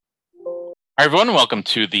Hi, everyone. Welcome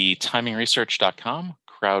to the timingresearch.com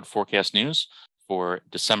crowd forecast news for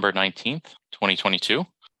December 19th, 2022.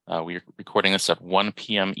 We're recording this at 1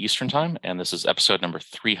 p.m. Eastern Time, and this is episode number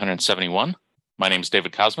 371. My name is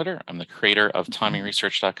David Kosmeter. I'm the creator of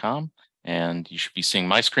timingresearch.com, and you should be seeing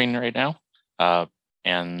my screen right now.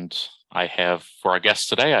 And I have, for our guests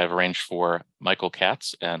today, I have arranged for Michael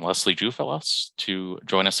Katz and Leslie Jufellas to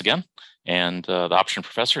join us again. And the option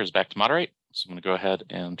professor is back to moderate. So I'm going to go ahead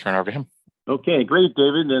and turn it over to him. Okay, great,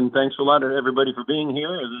 David, and thanks a lot to everybody for being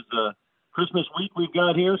here. This is a Christmas week we've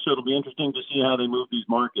got here, so it'll be interesting to see how they move these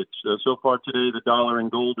markets. So far today, the dollar and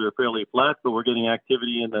gold are fairly flat, but we're getting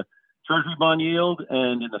activity in the Treasury bond yield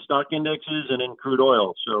and in the stock indexes and in crude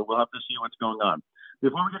oil. So we'll have to see what's going on.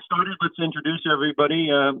 Before we get started, let's introduce everybody.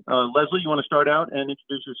 Leslie, you want to start out and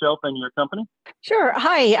introduce yourself and your company? Sure.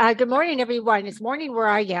 Hi. Good morning, everyone. It's morning where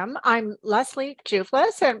I am. I'm Leslie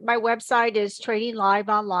Jufellas, and my website is Trading Live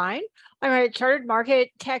Online. I'm a chartered market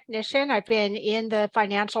technician. I've been in the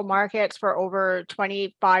financial markets for over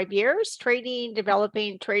 25 years,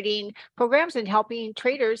 developing trading programs and helping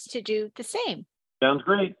traders to do the same. Sounds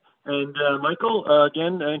great. And Michael,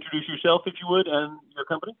 again, introduce yourself if you would and your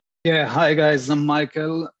company. Yeah, hi guys, I'm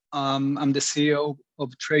Michael. I'm the CEO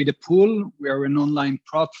of Tradepool. We are an online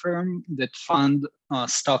prop firm that fund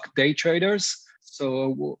stock day traders.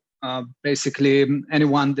 So basically,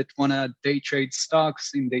 anyone that want to day trade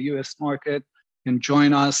stocks in the US market can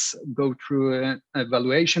join us, go through an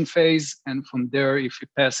evaluation phase. And from there, if he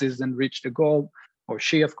passes and reach the goal, or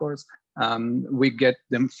she, of course, we get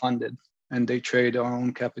them funded and they trade our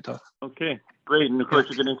own capital. Okay, great. And of course,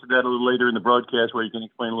 you'll get into that a little later in the broadcast where you can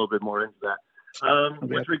explain a little bit more into that.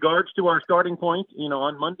 With regards to our starting point,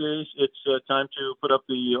 on Mondays, it's time to put up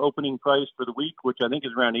the opening price for the week, which I think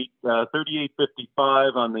is around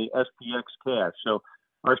 38.55 on the SPX cash. So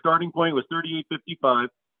our starting point was 38.55.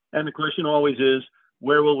 And the question always is,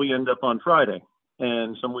 where will we end up on Friday?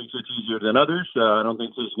 And some weeks it's easier than others. I don't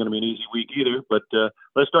think this is going to be an easy week either. But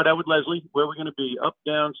let's start out with Leslie. Where are we going to be? Up,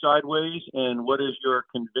 down, sideways? And what is your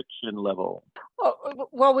conviction level?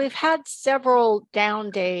 Well, we've had several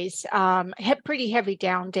down days, pretty heavy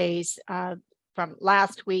down days from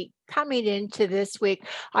last week coming into this week.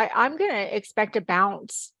 I'm going to expect a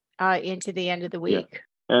bounce into the end of the week.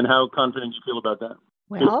 Yeah. And how confident you feel about that?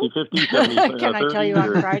 Well, 50, 70, can I tell you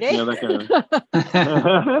on Friday? That kind of...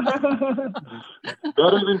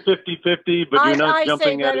 Better than 50-50, but you're not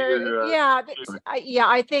jumping out of your... Yeah,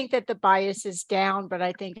 I think that the bias is down, but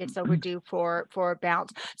I think it's overdue for a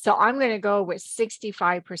bounce. So I'm going to go with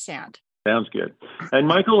 65%. Sounds good. And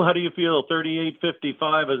Michael, how do you feel?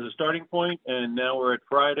 38.55 as a starting point, and now we're at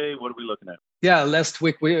Friday. What are we looking at? Yeah, last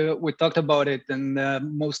week we talked about it, and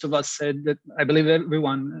most of us said that, I believe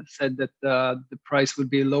everyone said that the price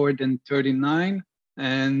would be lower than 39.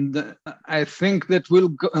 And I think that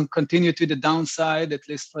we'll continue to the downside, at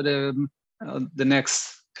least for the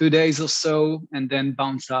next 2 days or so, and then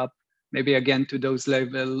bounce up maybe again to those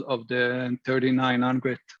level of the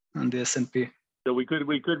 3,900 on the S&P. So we could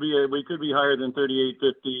be higher than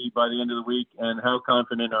 38.50 by the end of the week. And how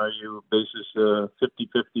confident are you, basis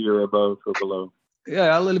 50-50 or above or below?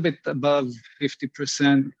 Yeah, a little bit above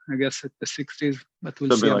 50%, I guess, at the 60s, but we'll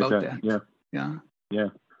Something see like about that. Yeah.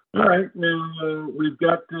 All right. Now we've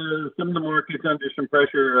got some of the markets under some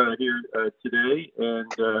pressure here today,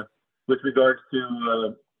 and with regards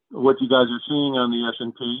to what you guys are seeing on the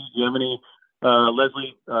S&P, do you have any,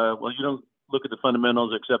 Leslie? Well, you don't look at the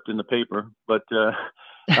fundamentals except in the paper, but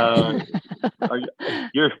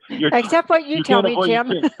you're except what you tell me,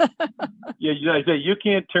 Jim. You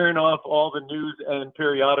can't turn off all the news and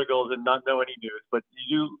periodicals and not know any news, but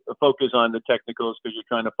you focus on the technicals because you're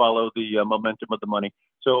trying to follow the momentum of the money.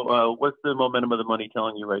 So what's the momentum of the money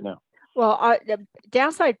telling you right now? Well,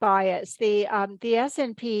 downside bias, the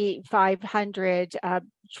S&P 500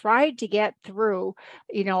 tried to get through,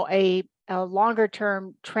 a longer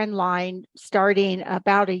term trend line starting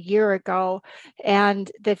about a year ago, and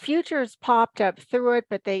the futures popped up through it,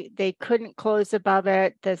 but they couldn't close above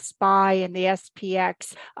it. The SPY and the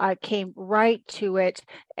SPX came right to it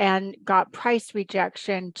and got price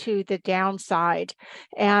rejection to the downside.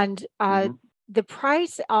 And the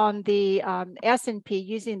price on the S&P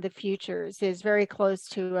using the futures is very close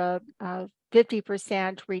to a 50%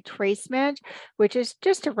 retracement, which is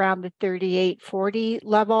just around the 38.40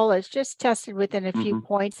 level. It's just tested within a few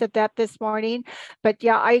points of that this morning. But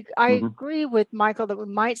yeah, I agree with Michael that we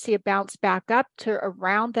might see a bounce back up to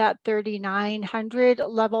around that 3,900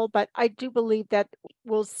 level. But I do believe that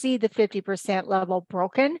we'll see the 50% level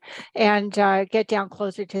broken and get down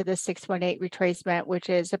closer to the 618 retracement, which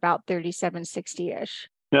is about 37.60-ish.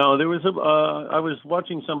 No, there was I was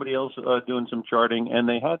watching somebody else doing some charting, and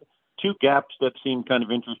they had two gaps that seemed kind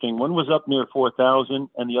of interesting. One was up near 4,000,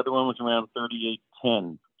 and the other one was around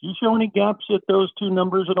 3810. Do you show any gaps at those two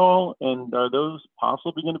numbers at all? And are those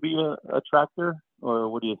possibly going to be a tractor, or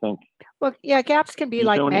what do you think? Well, yeah, gaps can be You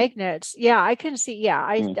like showing it? magnets. Yeah, I can see. Yeah,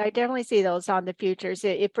 I definitely see those on the futures.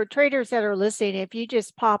 If for traders that are listening, if you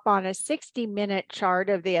just pop on a 60-minute chart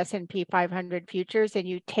of the S&P 500 futures and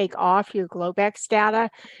you take off your Globex data,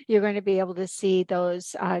 you're going to be able to see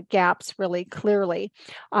those gaps really clearly,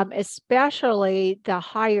 especially the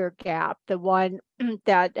higher gap, the one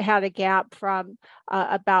that had a gap from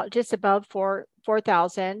about just above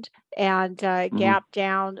 4,000 and gap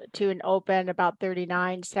down to an open about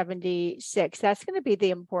 39.76. That's going to be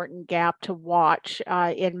the important gap to watch,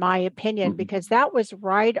 in my opinion, because that was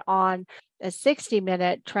right on a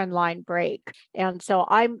 60-minute trend line break. And so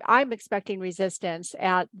I'm expecting resistance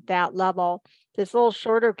at that level. This little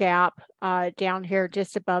shorter gap down here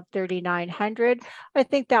just above 3,900, I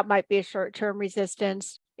think that might be a short-term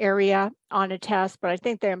resistance area on a test, but I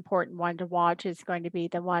think the important one to watch is going to be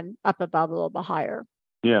the one up above a little bit higher.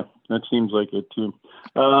 Yeah, that seems like it too.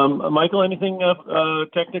 Michael, anything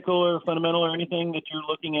technical or fundamental or anything that you're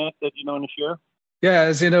looking at that you want to share? Yeah,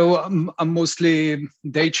 as you know, I'm mostly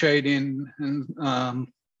day trading, and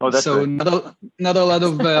so not a lot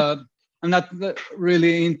of. I'm not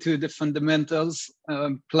really into the fundamentals.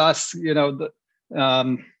 Plus,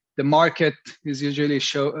 the market is usually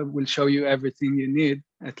will show you everything you need,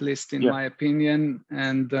 at least in my opinion.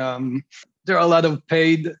 And there are a lot of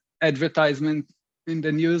paid advertisement in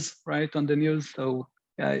the news, right, on the news. So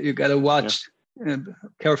you got to watch and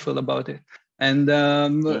careful about it. And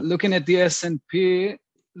looking at the S&P,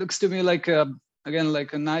 looks to me like a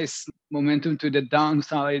nice momentum to the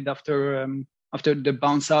downside after the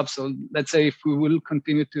bounce up. So let's say if we will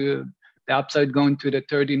continue to the upside going to the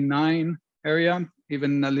 39 area,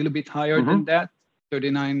 even a little bit higher than that,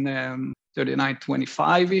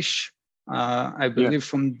 39.25-ish. I believe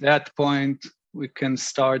from that point, we can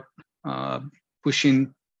start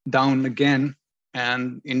pushing down again.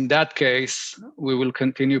 And in that case, we will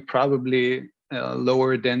continue probably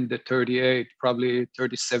lower than the 38, probably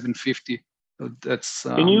 37.50. So that's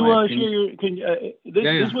can you share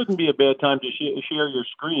this wouldn't be a bad time to share your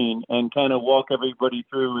screen and kind of walk everybody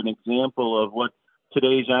through an example of what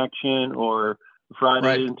today's action or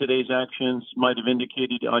Friday and today's actions might have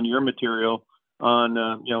indicated on your material on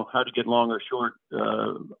how to get long or short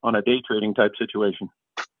on a day trading type situation.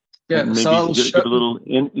 Yeah, maybe so I'll give a little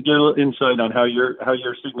insight on how your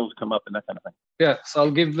signals come up and that kind of thing. Yeah, so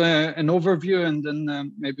I'll give an overview, and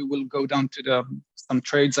then maybe we'll go down to some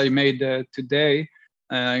trades I made today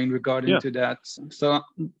in regarding to that. So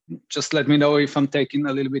just let me know if I'm taking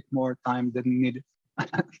a little bit more time than needed.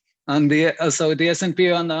 And the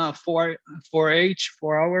S&P on 4H,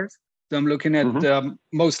 4 hours. So I'm looking at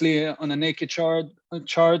mostly on a naked chart.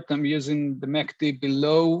 I'm using the MACD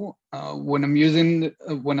below. When I'm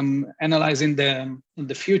analyzing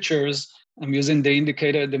the futures, I'm using the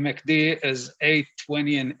indicator, the MACD, as 8,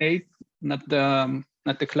 20, and 8, not the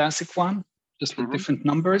classic one, just with different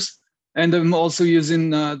numbers. And I'm also using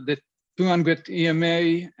the 200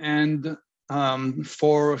 EMA and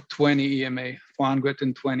 420 EMA,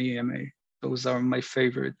 420 EMA. Those are my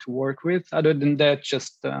favorite to work with. Other than that,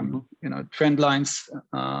 just trend lines,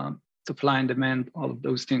 supply and demand, all of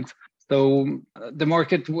those things. So the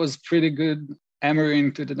market was pretty good,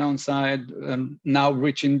 hammering to the downside, now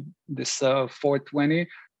reaching this 420.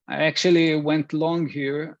 I actually went long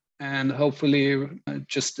here, and hopefully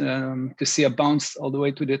just to see a bounce all the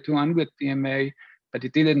way to the 200 EMA, but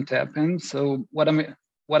it didn't happen. So what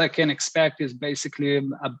I can expect is basically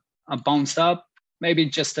a bounce up, maybe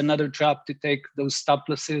just another drop to take those stop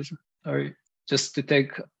losses, or just to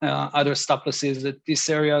take other stop losses at this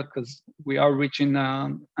area, because we are reaching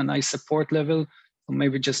a nice support level. So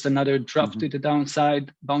maybe just another drop to the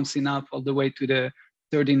downside, bouncing up all the way to the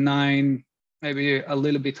 39, maybe a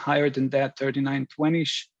little bit higher than that,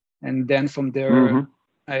 39.20-ish. And then from there,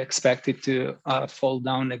 I expect it to fall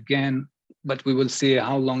down again, but we will see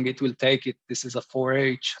how long it will take it. This is a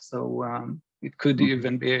 4H, so it could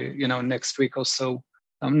even be, next week or so.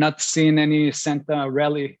 I'm not seeing any Santa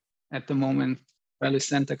rally at the moment, rally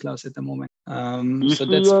Santa Claus at the moment. You see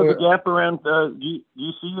the gap around, you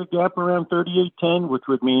see the gap around 38.10, which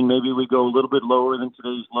would mean maybe we go a little bit lower than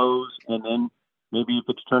today's lows, and then maybe if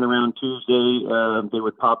it's turnaround Tuesday, they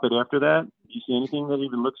would pop it after that. Do you see anything that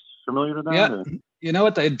even looks familiar to that? Yeah, or? You know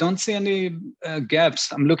what? I don't see any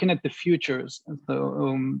gaps. I'm looking at the futures.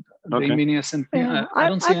 So the mini S&P. I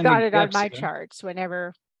don't see any gaps. I've got it on my charts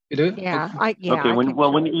whenever You do? Yeah, Okay. Okay. I can show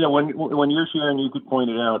it. When you're sharing, you could point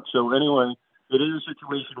it out. So anyway, it is a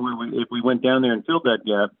situation where if we went down there and filled that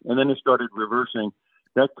gap, and then it started reversing,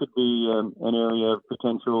 that could be an area of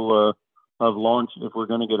potential of launch if we're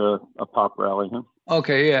going to get a pop rally. Huh?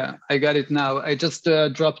 Okay, yeah, I got it now. I just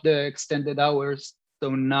dropped the extended hours, so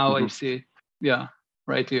now I see it. Yeah,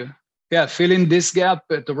 right here. Yeah, filling this gap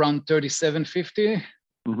at around 37.50.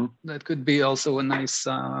 That could be also a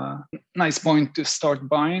nice point to start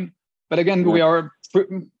buying. But again, we are,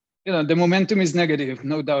 the momentum is negative,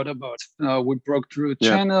 no doubt about it. We broke through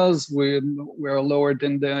channels. We're lower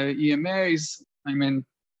than the EMAs. I mean,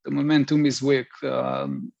 the momentum is weak.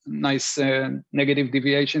 Nice negative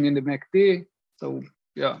deviation in the MACD. So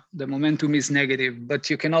yeah, the momentum is negative. But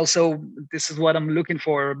you can also, this is what I'm looking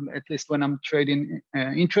for, at least when I'm trading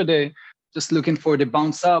intraday, just looking for the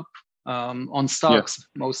bounce up on stocks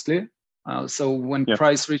mostly. So when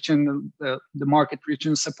price reaching the market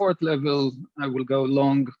reaching support level, I will go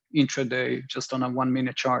long intraday just on a 1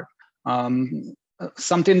 minute chart.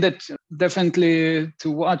 Something that definitely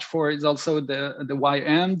to watch for is also the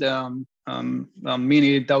YM, the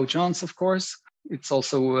mini Dow Jones, of course. It's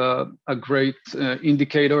also a great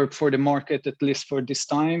indicator for the market, at least for this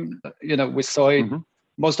time. We saw it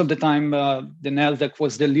most of the time. The Nasdaq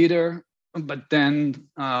was the leader, but then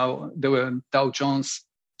the Dow Jones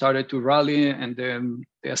started to rally, and then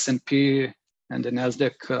the S&P and the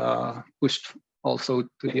Nasdaq pushed also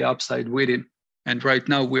to the upside with it. And right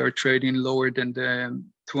now we are trading lower than the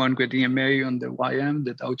 200 EMA on the YM,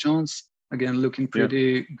 the Dow Jones. Again, looking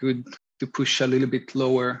pretty good to push a little bit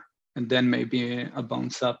lower, and then maybe a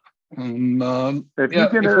bounce up. If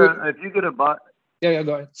you get a buy,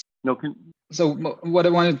 go ahead. No. So what I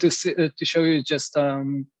wanted to show you is just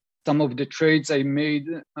some of the trades I made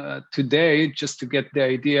today, just to get the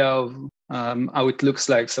idea of how it looks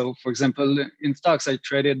like. So, for example, in stocks, I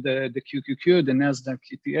traded the QQQ, the Nasdaq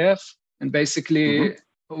ETF, and basically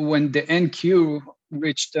when the NQ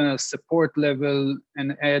reached a support level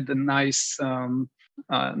and had a nice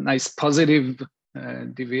positive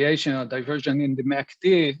deviation or diversion in the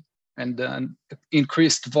MACD and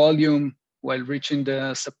increased volume while reaching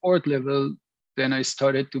the support level, then I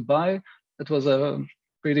started to buy. That was a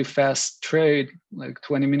pretty fast trade, like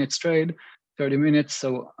 20 minutes trade, 30 minutes.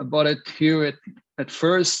 So I bought it here at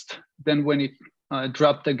first. Then when it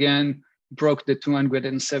dropped again, broke the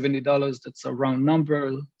 $270. That's a round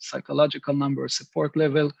number, psychological number, support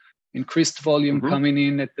level. Increased volume coming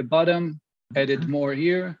in at the bottom, added more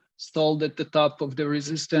here, sold at the top of the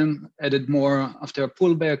resistance, added more after a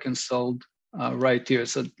pullback, and sold right here.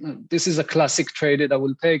 So this is a classic trade that I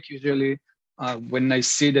will take usually when I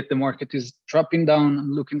see that the market is dropping down.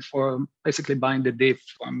 I'm looking for basically buying the dip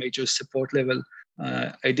for a major support level.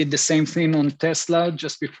 I did the same thing on Tesla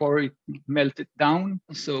just before it melted down.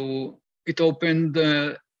 So it opened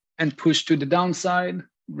and pushed to the downside,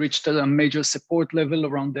 reached a major support level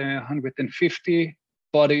around the 150,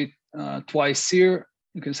 bought it twice here.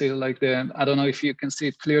 You can see like I don't know if you can see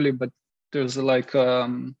it clearly, but there's like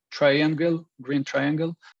triangle, green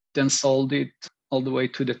triangle, then sold it all the way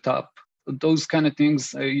to the top. Those kind of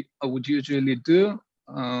things I would usually do.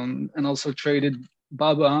 And also traded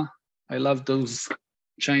BABA. I love those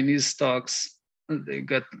Chinese stocks. They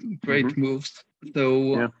got great moves.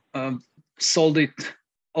 So sold it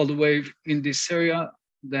all the way in this area.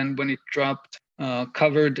 Then when it dropped,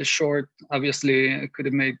 covered the short. Obviously, I could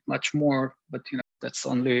have made much more, but that's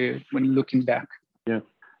only when looking back. Yeah.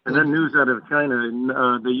 And then news out of China,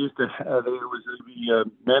 they used to have, it was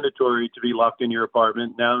mandatory to be locked in your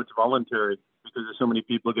apartment. Now it's voluntary because there's so many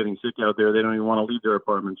people getting sick out there. They don't even want to leave their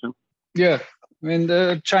apartments. Huh? Yeah. I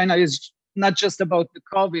mean, China is not just about the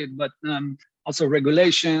COVID, but also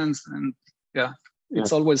regulations. And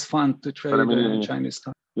it's always fun to trade Chinese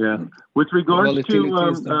stock. Yeah. With regards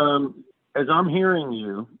to, as I'm hearing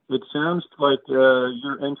you, it sounds like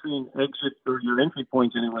your entry and exit, or your entry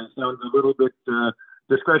points anyway, sounds a little bit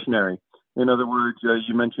discretionary. In other words,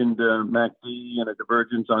 you mentioned MACD and a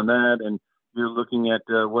divergence on that, and you're looking at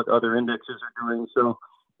what other indexes are doing. So,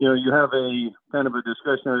 you have a kind of a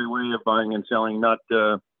discretionary way of buying and selling, not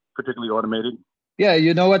particularly automated. Yeah,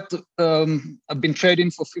 you know what? I've been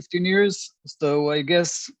trading for 15 years. So I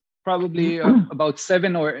guess probably about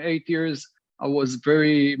 7 or 8 years, I was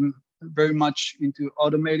very, very much into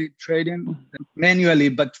automated trading, manually,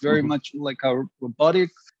 but very much like a robotic.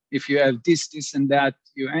 If you have this, and that,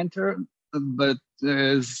 you enter. But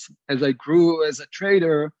as I grew as a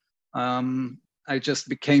trader, I just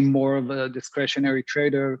became more of a discretionary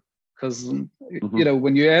trader because,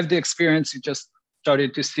 when you have the experience, you just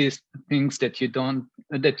started to see things that you don't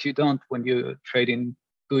when you're trading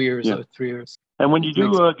 2 years or 3 years. And when you do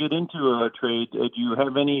get into a trade, do you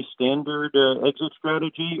have any standard exit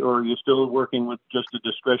strategy, or are you still working with just a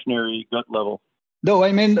discretionary gut level? No,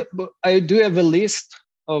 I mean, I do have a list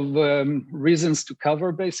of reasons to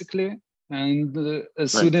cover, basically. And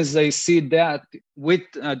as soon as I see that with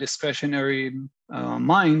a discretionary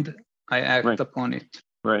mind, I act upon it.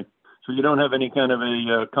 Right. So you don't have any kind of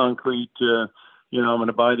a concrete, I'm going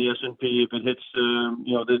to buy the S&P if it hits,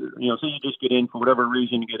 say you just get in for whatever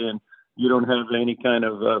reason you get in. You don't have any kind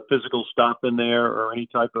of physical stop in there or any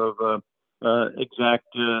type of exact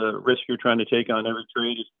risk you're trying to take on every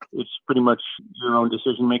trade. It's pretty much your own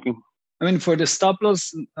decision making. I mean, for the stop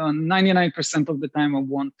loss, 99% of the time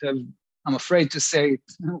I'm afraid to say it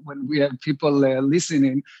when we have people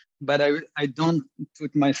listening, but I don't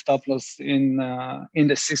put my stop loss in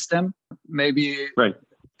the system. Maybe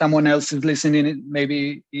someone else is listening.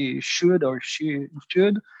 Maybe he should or she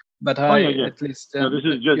should. But at least this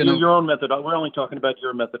is just your own method. We're only talking about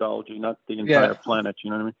your methodology, not the entire planet.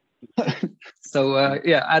 You know what I mean? So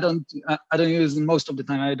I don't use, most of the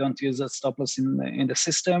time I don't use a stop loss in the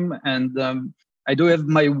system, and I do have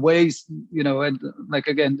my ways, and like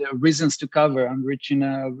again, the reasons to cover. I'm reaching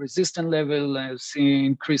a resistance level. I see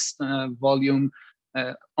increased volume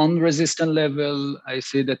on resistance level. I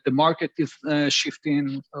see that the market is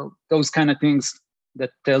shifting. So those kind of things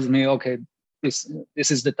that tells me, okay, this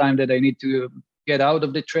is the time that I need to get out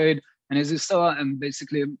of the trade. And as you saw, and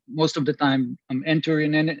basically most of the time I'm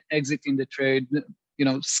entering and exiting the trade,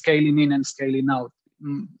 scaling in and scaling out.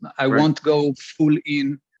 I won't go full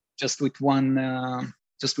in just with one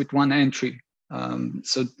entry.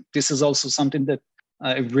 So this is also something that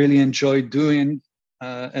I really enjoy doing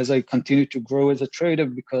as I continue to grow as a trader,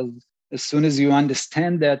 because as soon as you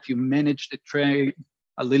understand that, you manage the trade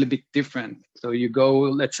a little bit different. So you go,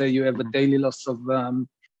 let's say you have a daily loss of,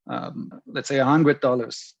 let's say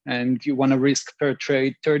 $100, and you want to risk per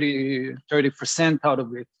trade 30% out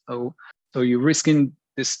of it. So you're risking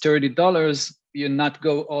this $30. You're not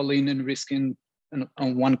go all in and risking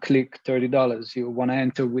on one click $30. You want to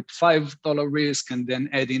enter with $5 risk and then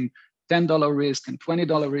add in $10 risk and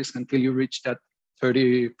 $20 risk until you reach that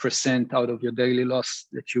 30% out of your daily loss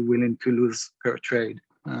that you're willing to lose per trade.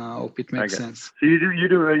 Hope it makes sense. So you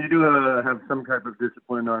do have some type of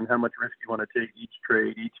discipline on how much risk you want to take each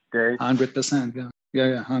trade, each day? 100%.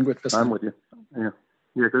 Yeah, 100%. I'm with you. Yeah,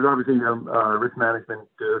 because obviously risk management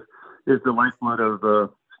is the lifeblood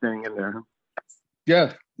of staying in there.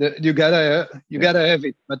 Yeah, you gotta have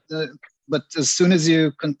it. But as soon as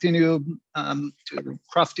you continue to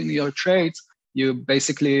crafting your trades, you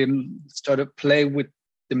basically start to play with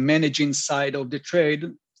the managing side of the trade.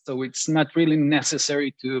 So it's not really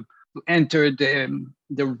necessary to enter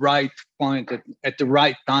the right point at the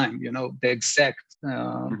right time, the exact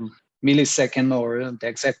millisecond or the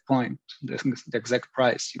exact point, the exact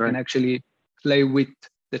price. You can actually play with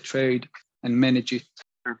the trade and manage it.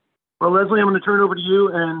 Well, Leslie, I'm going to turn it over to you,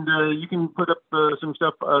 and you can put up some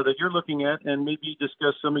stuff that you're looking at and maybe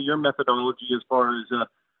discuss some of your methodology as far as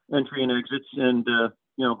entry and exits, and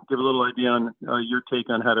give a little idea on your take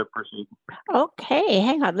on how to proceed. Okay,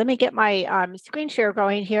 hang on. Let me get my screen share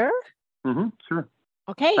going here. Sure.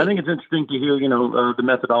 Okay. I think it's interesting to hear, the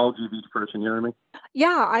methodology of each person. You know what I mean?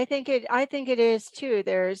 Yeah, I think it is too.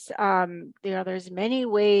 There's there's many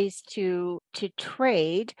ways to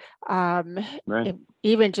trade.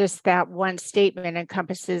 Even just that one statement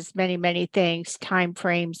encompasses many things: time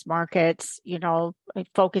frames, markets.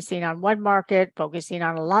 Focusing on one market, focusing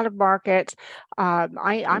on a lot of markets.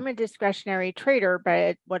 I'm a discretionary trader,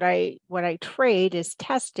 but what I trade is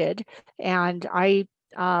tested, and I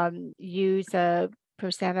use a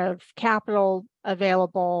percent of capital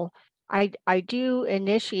available. I do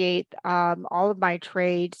initiate all of my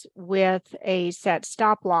trades with a set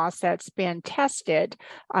stop loss that's been tested.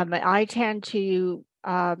 I tend to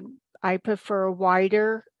I prefer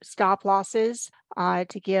wider stop losses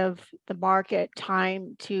to give the market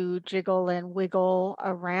time to jiggle and wiggle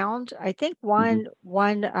around. I think one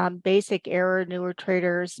basic error newer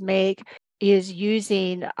traders make is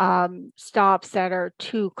using stops that are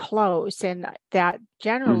too close, and that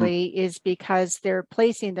generally is because they're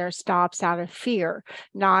placing their stops out of fear,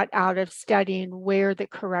 not out of studying where the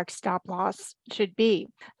correct stop loss should be.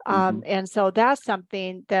 And so that's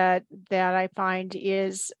something that I find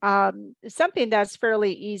is something that's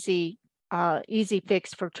fairly easy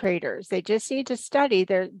fix for traders. They just need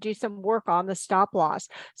to do some work on the stop loss.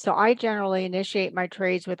 So I generally initiate my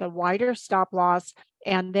trades with a wider stop loss,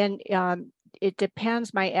 and then it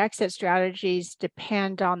depends. My exit strategies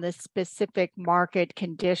depend on the specific market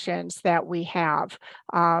conditions that we have,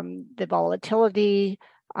 the volatility,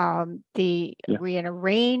 Are we in a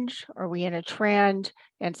range? Are we in a trend?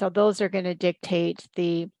 And so those are going to dictate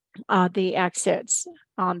the exits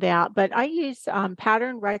on that. But I use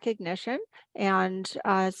pattern recognition. And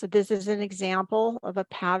so this is an example of a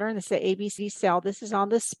pattern. This is the ABC sell. This is on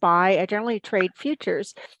the SPY. I generally trade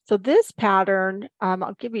futures. So this pattern,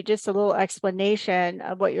 I'll give you just a little explanation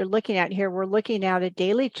of what you're looking at here. We're looking at a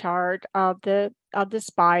daily chart of the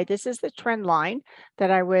SPY. This is the trend line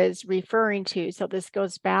that I was referring to. So this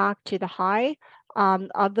goes back to the high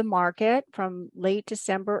of the market from late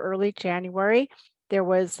December, early January. There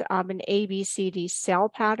was an ABCD sell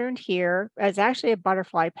pattern here. It's actually a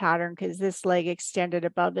butterfly pattern because this leg extended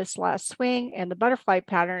above this last swing, and the butterfly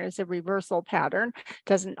pattern is a reversal pattern.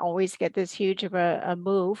 Doesn't always get this huge of a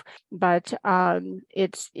move, but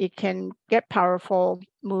it can get powerful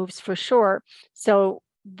moves for sure. So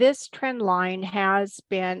this trend line has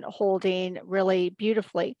been holding really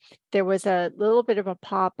beautifully. There was a little bit of a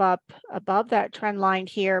pop up above that trend line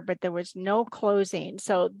here, but there was no closing.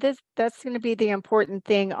 So that's going to be the important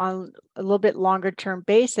thing on a little bit longer term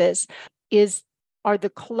basis are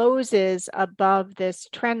the closes above this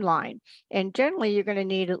trend line. And generally, you're going to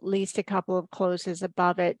need at least a couple of closes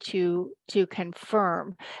above it to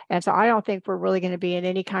confirm. And so I don't think we're really going to be in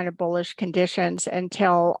any kind of bullish conditions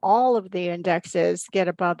until all of the indexes get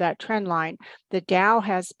above that trend line. The Dow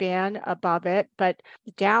has been above it, but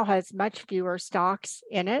the Dow has much fewer stocks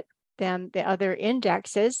in it than the other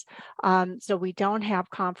indexes. So we don't have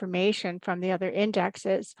confirmation from the other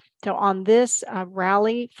indexes. So on this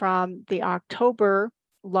rally from the October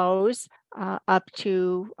lows up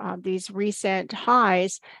to these recent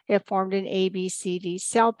highs, it formed an ABCD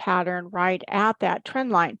sell pattern right at that trend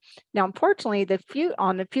line. Now, unfortunately,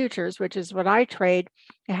 on the futures, which is what I trade,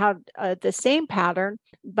 have the same pattern,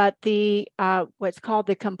 but the what's called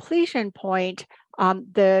the completion point,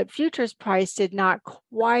 the futures price did not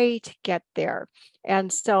quite get there.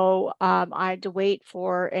 And so I had to wait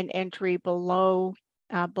for an entry below,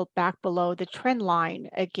 back below the trend line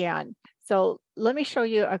again. So let me show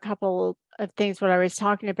you a couple of things what I was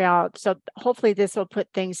talking about. So hopefully this will put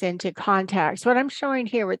things into context. What I'm showing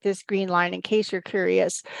here with this green line, in case you're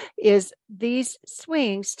curious, is these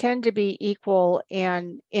swings tend to be equal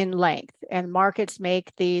in length, and markets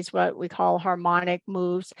make these what we call harmonic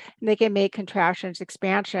moves, and they can make contractions,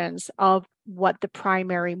 expansions of what the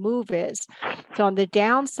primary move is. So on the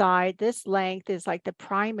downside, this length is like the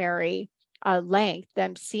primary length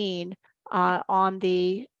I'm seeing on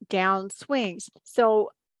the down swings.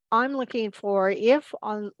 So I'm looking for, if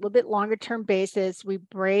on a little bit longer term basis, we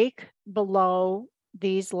break below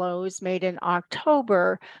these lows made in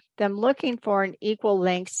October, then looking for an equal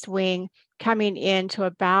length swing coming into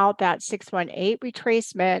about that 618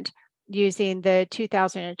 retracement using the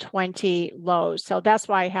 2020 lows. So that's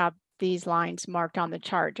why I have these lines marked on the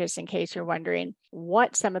chart, just in case you're wondering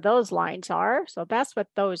what some of those lines are. So that's what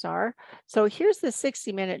those are. So here's the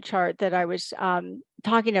 60-minute chart that I was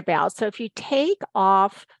talking about. So if you take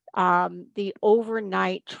off the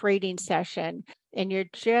overnight trading session and you're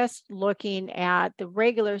just looking at the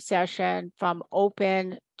regular session from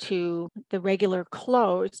open to the regular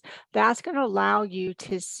close, that's going to allow you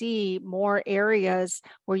to see more areas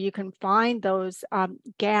where you can find those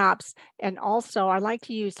gaps. And also, I like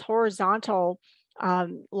to use horizontal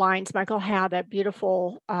lines. Michael had that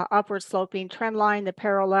beautiful upward sloping trend line, the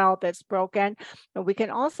parallel that's broken. But we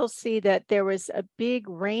can also see that there was a big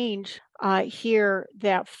range here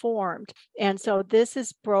that formed. And so this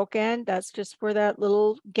is broken. That's just where that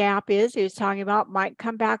little gap is. He was talking about might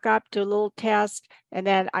come back up to a little test. And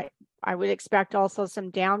then I would expect also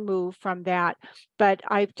some down move from that. But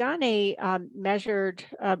I've done a measured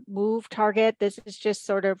move target. This is just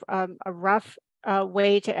sort of a rough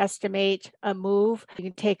way to estimate a move. You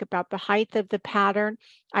can take about the height of the pattern.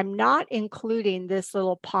 I'm not including this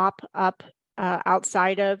little pop up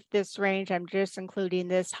outside of this range. I'm just including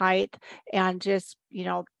this height and just,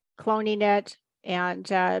 cloning it and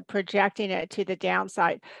projecting it to the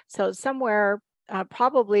downside. So somewhere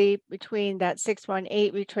probably between that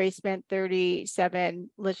 618 retracement, 37,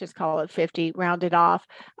 let's just call it 50, rounded off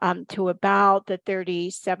to about the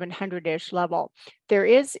 3,700-ish level. There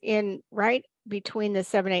is right between the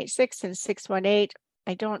 786 and 618.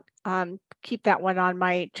 I don't keep that one on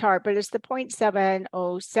my chart, but it's the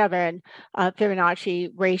 0.707 Fibonacci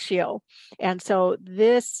ratio. And so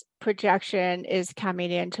this projection is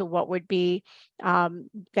coming into what would be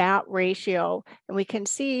that ratio. And we can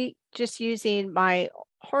see, just using my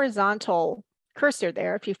horizontal cursor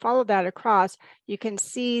there, if you follow that across, you can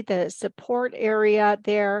see the support area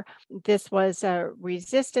there. This was a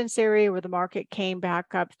resistance area where the market came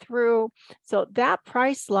back up through. So that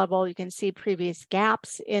price level, you can see previous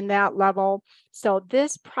gaps in that level. So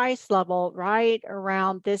this price level right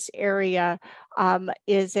around this area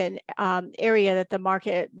is an area that the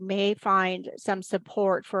market may find some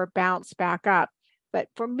support for a bounce back up. But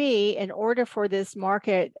for me, in order for this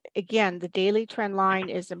market, again, the daily trend line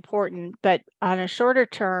is important, but on a shorter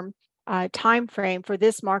term time frame for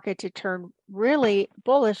this market to turn really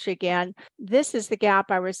bullish again, this is the gap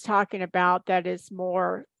I was talking about that is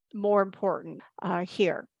more important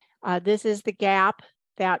here. This is the gap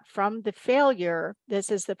that from the failure, this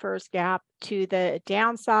is the first gap to the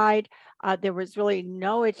downside. There was really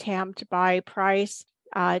no attempt by price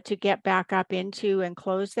to get back up into and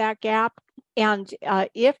close that gap. And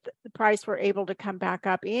if the price were able to come back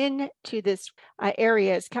up into this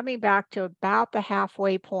area, it's coming back to about the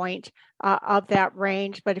halfway point of that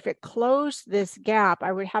range. But if it closed this gap,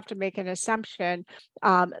 I would have to make an assumption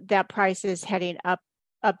that price is heading up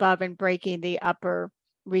above and breaking the upper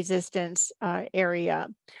resistance area.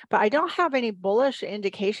 But I don't have any bullish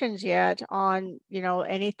indications yet on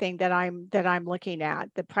anything that I'm looking at.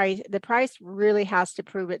 The price really has to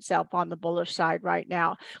prove itself on the bullish side right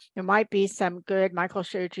now. There might be some good, Michael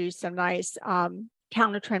showed you some nice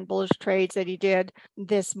counter trend bullish trades that he did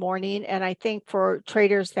this morning. And I think for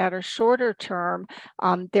traders that are shorter term,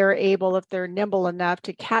 they're able, if they're nimble enough,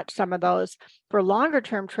 to catch some of those. For longer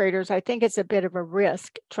term traders, I think it's a bit of a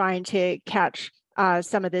risk trying to catch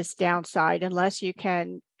some of this downside unless you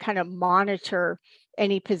can kind of monitor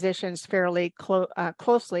any positions fairly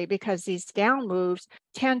closely, because these down moves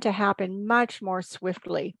tend to happen much more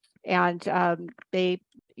swiftly. And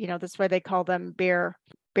that's why they call them bear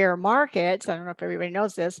markets. I don't know if everybody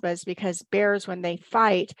knows this, but it's because bears, when they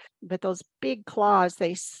fight with those big claws,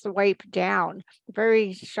 they swipe down,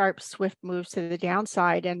 very sharp, swift moves to the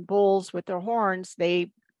downside. And bulls with their horns,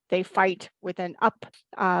 they fight with an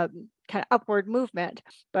kind of upward movement,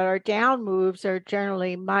 but our down moves are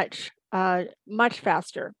generally much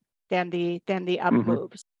faster than the up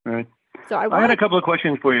moves. Right. So I had a couple of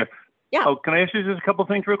questions for you. Yeah. Oh, can I ask you just a couple of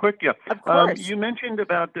things real quick? Yeah. Of course. You mentioned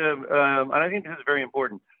about, and I think this is very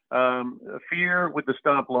important, fear with the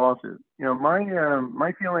stop losses.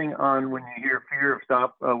 My feeling on when you hear fear of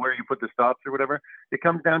stop, where you put the stops or whatever, it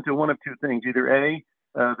comes down to one of two things. Either A,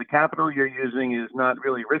 the capital you're using is not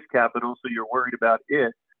really risk capital, so you're worried about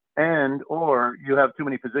it, or you have too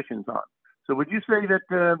many positions on. So would you say that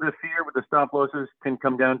the fear with the stop losses can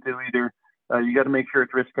come down to either you got to make sure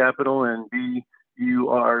it's risk capital, and B, you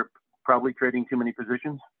are probably trading too many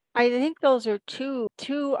positions? I think those are two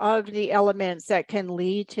of the elements that can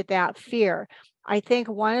lead to that fear. I think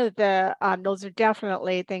one of the those are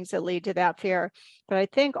definitely things that lead to that fear. But I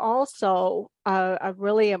think also a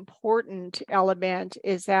really important element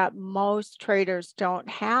is that most traders don't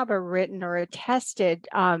have a written or a tested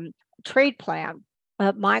trade plan.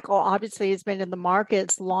 Michael obviously has been in the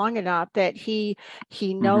markets long enough that he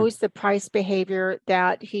knows the price behavior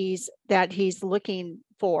that he's looking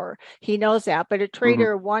for. He knows that, but a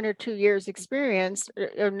trader 1 or 2 years experience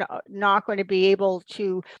are not going to be able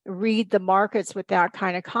to read the markets with that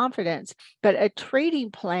kind of confidence. But a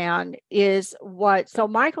trading plan is so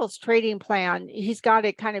Michael's trading plan, he's got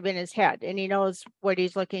it kind of in his head and he knows what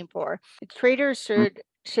he's looking for. Traders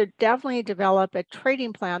should definitely develop a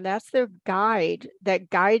trading plan. That's their guide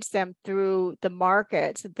that guides them through the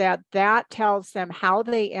markets, that tells them how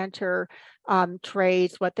they enter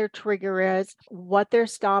trades, what their trigger is, what their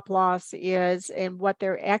stop loss is, and what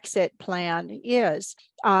their exit plan is.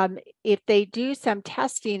 If they do some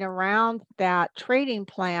testing around that trading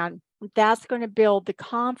plan, that's going to build the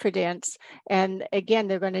confidence. And again,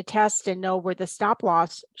 they're going to test and know where the stop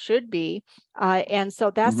loss should be. And so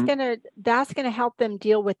that's going to help them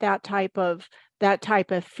deal with that type of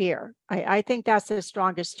fear. I think that's the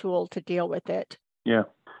strongest tool to deal with it. Yeah.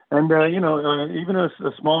 And, even a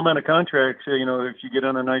small amount of contracts, if you get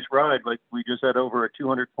on a nice ride, like we just had over a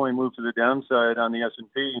 200-point move to the downside on the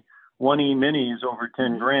S&P, 1 E-mini is over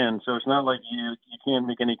 10 grand. So it's not like you can't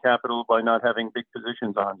make any capital by not having big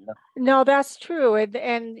positions on. No, that's true.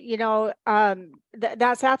 And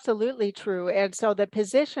that's absolutely true. And so the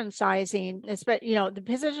position sizing, the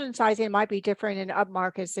position sizing might be different in up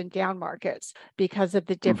markets and down markets because of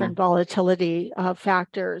the different volatility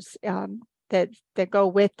factors that go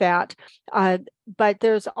with that. But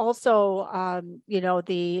there's also,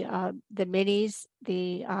 the minis,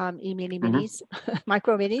 the E-mini minis,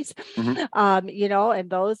 micro minis, and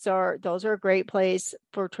those are a great place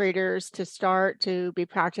for traders to start to be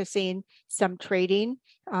practicing some trading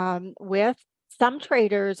with. some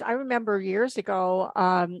traders, I remember years ago,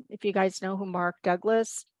 if you guys know who Mark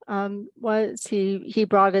Douglas was, he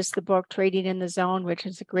brought us the book Trading in the Zone, which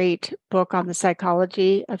is a great book on the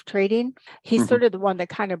psychology of trading. He's sort of the one that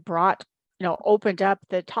kind of opened up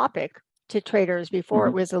the topic to traders. Before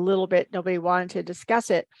it was a little bit, nobody wanted to discuss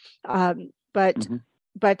it. But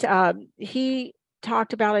he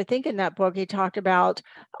talked about, I think in that book, he talked about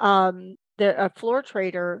a floor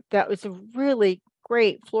trader that was a really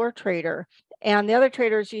great floor trader. And the other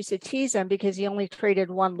traders used to tease him because he only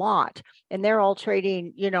traded one lot and they're all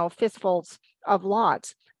trading, fistfuls of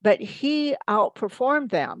lots. But he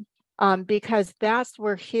outperformed them because that's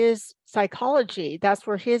where his psychology, that's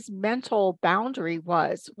where his mental boundary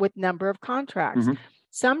was with number of contracts.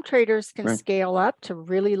 Some traders can scale up to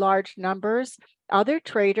really large numbers. Other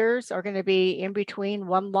traders are going to be in between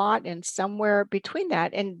one lot and somewhere between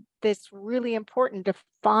that. And it's really important to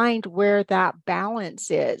find where that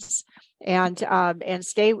balance is and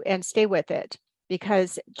stay with it,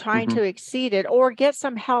 because trying to exceed it or get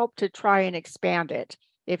some help to try and expand it,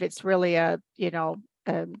 if it's really a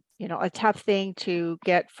tough thing to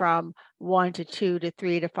get from 1 to 2 to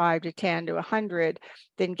 3 to 5 to 10 to 100,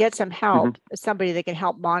 then get some help, somebody that can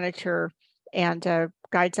help monitor and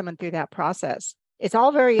guide someone through that process. It's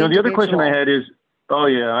all very individual. The other question I had is,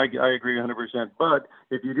 I agree 100%. But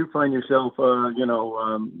if you do find yourself,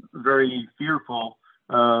 very fearful,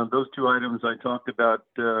 those two items I talked about,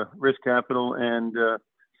 risk capital and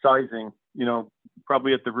sizing,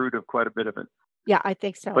 probably at the root of quite a bit of it. Yeah, I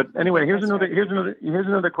think so. But anyway, here's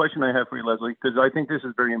another question I have for you, Leslie, because I think this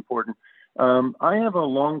is very important. I have a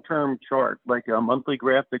long-term chart, like a monthly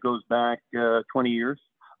graph that goes back 20 years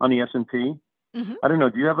on the S&P. I don't know.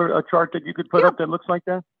 Do you have a chart that you could put up that looks like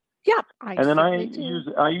that? Yeah. I use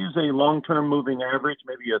a long-term moving average,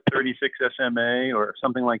 maybe a 36 SMA or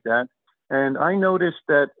something like that. And I noticed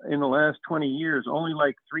that in the last 20 years, only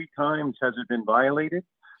like 3 times has it been violated.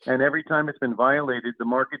 And every time it's been violated, the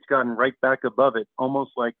market's gotten right back above it,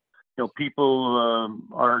 almost like people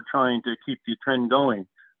are trying to keep the trend going.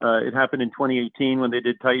 It happened in 2018 when they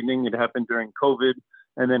did tightening. It happened during COVID.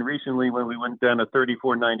 And then recently when we went down to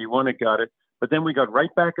 34.91, it got it. But then we got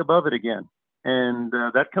right back above it again. And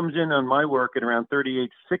that comes in on my work at around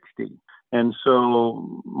 38.60. And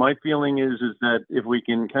so my feeling is that if we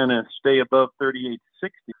can kind of stay above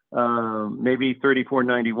 38.60, maybe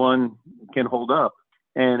 34.91 can hold up.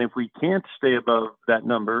 And if we can't stay above that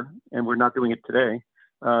number, and we're not doing it today,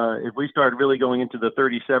 if we start really going into the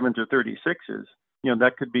 37s or 36s,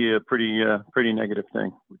 that could be a pretty negative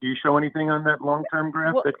thing. Do you show anything on that long-term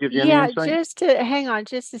graph that gives you any insight? Yeah, just to hang on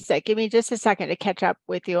just a sec. Give me just a second to catch up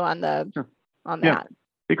with you on that.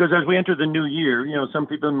 Because as we enter the new year, some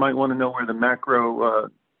people might want to know where the macro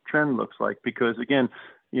trend looks like. Because again,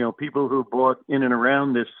 people who bought in and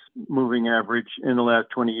around this moving average in the last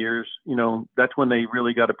 20 years, that's when they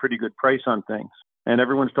really got a pretty good price on things. And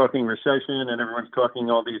everyone's talking recession and everyone's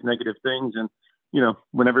talking all these negative things. And,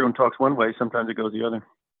 when everyone talks one way, sometimes it goes the other.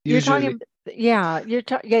 Usually.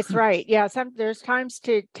 Yes, right. Yeah, there's times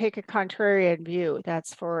to take a contrarian view.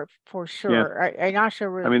 That's for sure. Yeah. I'm not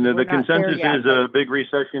sure. The consensus is a big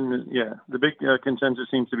recession. Yeah, the big consensus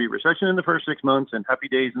seems to be recession in the first 6 months and happy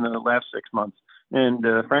days in the last 6 months. And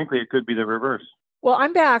frankly, it could be the reverse. Well,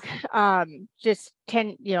 I'm back just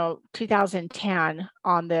 2010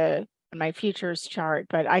 on my futures chart,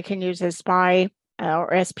 but I can use a SPY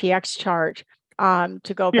or SPX chart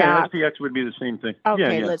to go back. Yeah, SPX would be the same thing.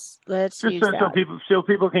 Okay, let's just use that. So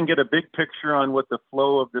people can get a big picture on what the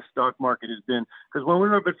flow of the stock market has been. Because when we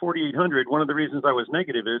were up at 4,800, one of the reasons I was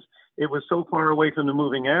negative is it was so far away from the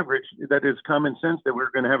moving average that it's common sense that we're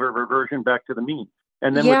going to have a reversion back to the mean.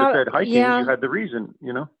 And then with the Fed hiking, you had the reason,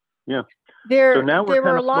 Yeah. So now we're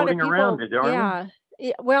kind of floating around it, aren't we?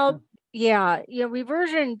 Yeah. Well. Yeah,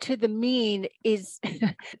 reversion to the mean is,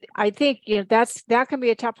 I think, that can be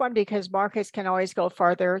a tough one because markets can always go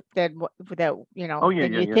farther than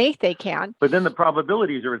you think they can. But then the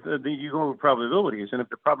probabilities you go with probabilities, and if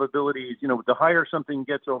the probabilities, the higher something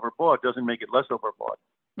gets overbought, doesn't make it less overbought.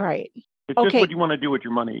 Right. It's just what you want to do with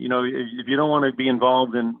your money. If you don't want to be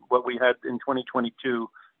involved in what we had in 2022.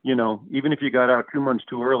 Even if you got out 2 months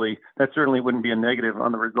too early, that certainly wouldn't be a negative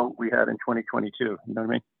on the result we had in 2022. You know what I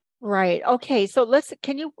mean? Right. Okay. So let's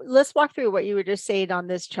walk through what you were just saying on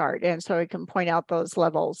this chart, and so we can point out those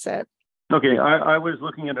levels. Okay. I was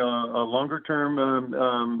looking at a longer term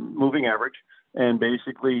moving average, and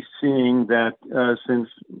basically seeing that since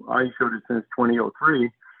I showed it since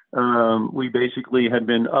 2003, we basically had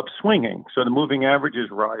been upswinging. So the moving average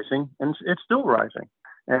is rising, and it's still rising.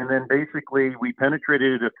 And then basically we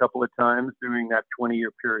penetrated it a couple of times during that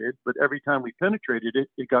 20-year period. But every time we penetrated it,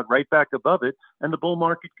 it got right back above it, and the bull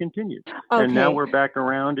market continued. Okay. And now we're back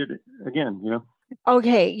around it again, you know.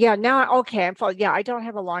 Okay. Yeah. Now, okay. I'm following. Yeah. I don't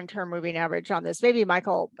have a long-term moving average on this. Maybe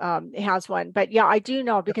Michael has one, but yeah, I do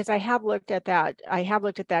know because I have looked at that. I have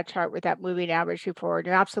looked at that chart with that moving average before. And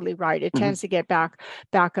you're absolutely right. It tends to get back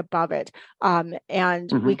above it.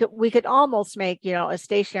 And we could almost make, you know, a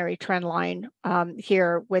stationary trend line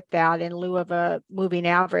here with that in lieu of a moving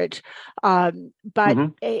average.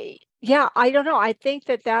 Yeah, I don't know. I think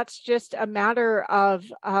that that's just a matter of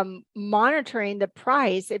monitoring the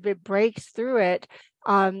price if it breaks through it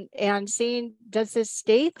and seeing, does this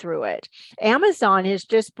stay through it? Amazon has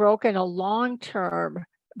just broken a long-term,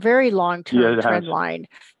 very long-term trend line.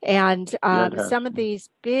 And some of these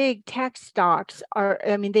big tech stocks are,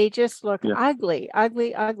 I mean, they just look ugly.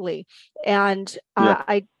 And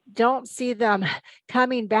I don't see them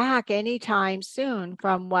coming back anytime soon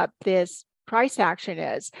from what this price action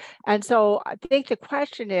is. And so I think the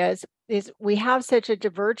question is we have such a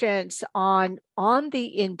divergence on the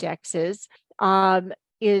indexes,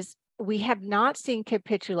 is we have not seen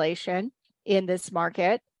capitulation in this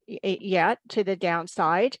market yet to the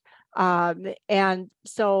downside. And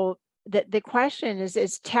so the question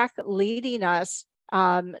is tech leading us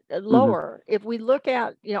lower? If we look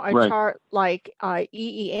at, you know, a chart like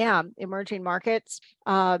EEM, emerging markets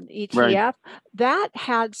ETF, that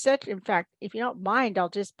had such, in fact, if you don't mind, I'll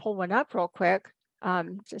just pull one up real quick.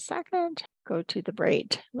 Just a second, go to the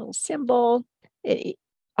right little symbol.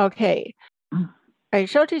 Okay. I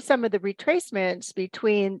showed you some of the retracements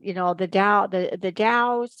between, you know, the Dow, the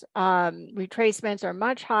Dow's retracements are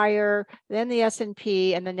much higher than the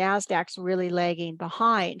S&P, and the NASDAQ's really lagging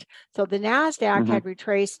behind. So the NASDAQ had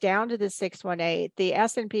retraced down to the 618, the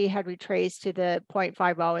S&P had retraced to the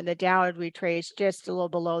 0.50, and the Dow had retraced just a little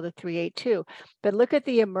below the 382. But look at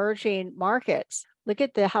the emerging markets. Look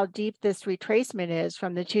at how deep this retracement is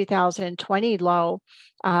from the 2020 low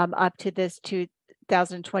up to this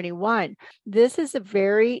 2021. This is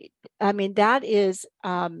that is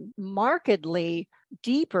markedly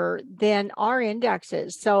deeper than our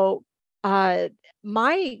indexes. So the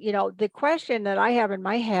question that I have in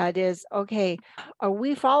my head is, okay, are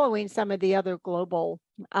we following some of the other global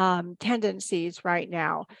tendencies right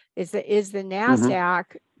now? Is the NASDAQ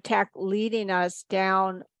tech leading us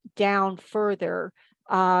down further?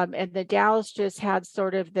 And the Dow's just had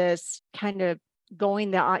sort of this kind of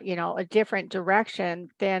going a different direction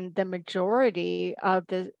than the majority of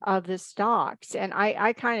the stocks. And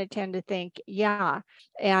I kind of tend to think,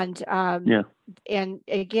 and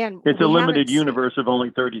again, it's a limited universe of only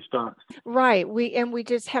 30 stocks. Right. We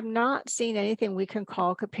just have not seen anything we can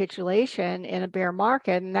call capitulation in a bear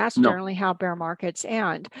market, and that's generally how bear markets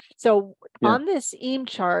end. So on this EAM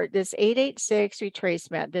chart, this 886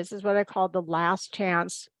 retracement, this is what I call the last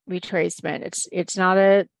chance retracement. It's not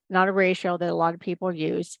a ratio that a lot of people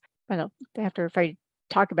use. I don't after if I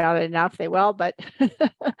talk about it enough, they will, but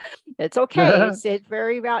it's okay. It's a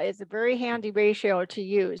very handy ratio to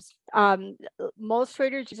use. Most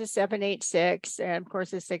traders use a 786 and of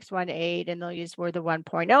course a 618, and they'll use where the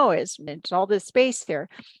 1.0 is. It's all this space there.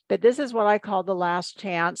 But this is what I call the last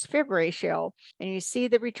chance fib ratio. And you see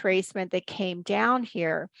the retracement that came down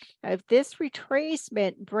here. If this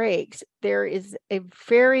retracement breaks, there is a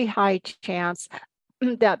very high chance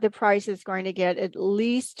that the price is going to get at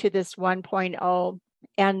least to this 1.0,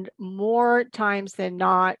 and more times than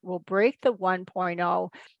not will break the 1.0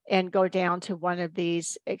 and go down to one of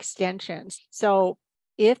these extensions. So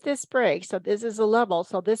if this breaks, so this is a level,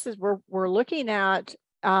 so this is we're looking at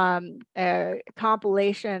a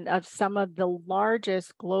compilation of some of the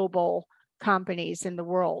largest global companies in the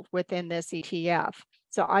world within this ETF.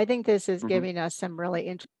 So I think this is giving us some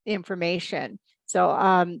really information.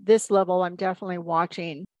 So this level, I'm definitely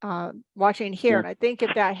watching here. And I think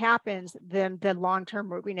if that happens, then the long-term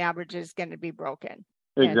moving average is going to be broken.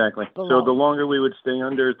 Exactly. So the longer we would stay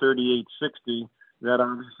under 3860, that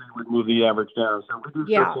obviously would move the average down. So we do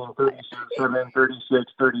start seeing 37,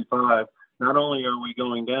 36, 35. Not only are we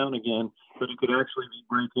going down again, but it could actually be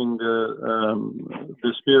breaking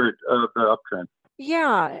the spirit of the uptrend.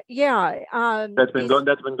 That's been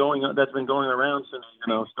going around since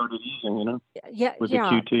started easing. With the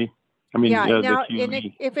QT. I mean, now, the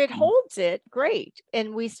QE. if it holds it, great,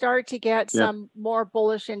 and we start to get some more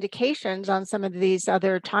bullish indications on some of these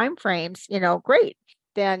other time frames, great.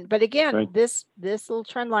 Then, but again, this little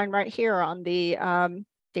trend line right here on the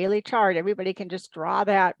daily chart, everybody can just draw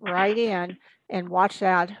that right in and watch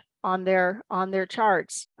that on their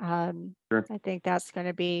charts. I think that's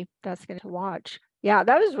going to watch. Yeah,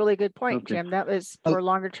 that was a really good point, Okay. Jim. That was for a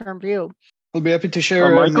longer term view. I'll be happy to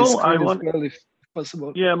share Michael, my screen as well if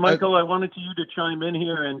possible. Yeah, Michael, I wanted you to chime in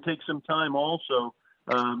here and take some time also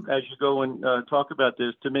as you go and talk about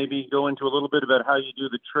this to maybe go into a little bit about how you do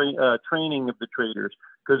the training of the traders,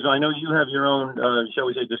 because I know you have your own, shall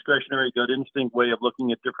we say, discretionary gut instinct way of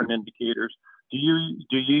looking at different indicators.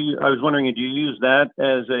 I was wondering, do you use that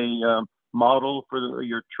as a model for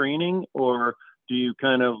your training, or do you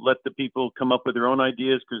kind of let the people come up with their own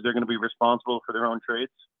ideas because they're going to be responsible for their own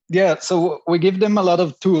trades? Yeah, so we give them a lot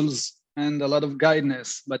of tools and a lot of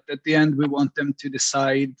guidance, but at the end, we want them to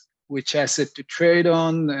decide which asset to trade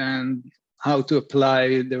on and how to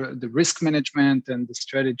apply the risk management and the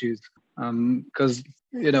strategies. Because,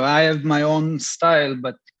 I have my own style,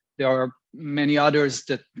 but there are many others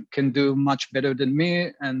that can do much better than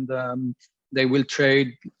me, and they will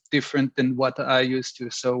trade different than what I used to.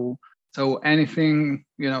 So anything,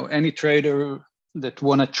 any trader that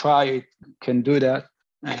want to try it can do that.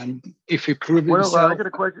 And if you prove yourself, I got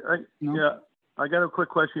a question. I got a quick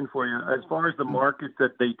question for you. As far as the markets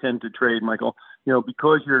that they tend to trade, Michael,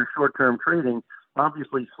 because you're short-term trading,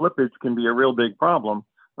 obviously slippage can be a real big problem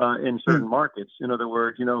in certain markets. In other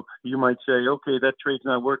words, you might say, okay, that trade's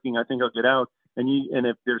not working. I think I'll get out. And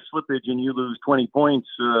if there's slippage and you lose 20 points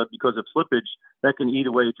because of slippage, that can eat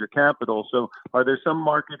away at your capital. So are there some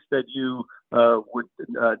markets that you would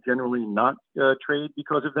generally not trade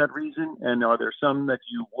because of that reason? And are there some that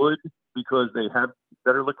you would because they have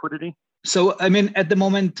better liquidity? So, at the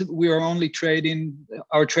moment,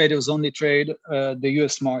 our traders only trade the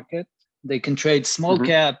US market. They can trade small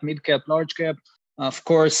cap, mid cap, large cap. Of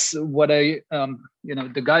course, what the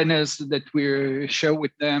guidance that we share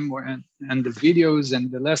with them and the videos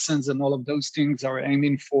and the lessons and all of those things are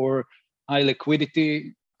aiming for high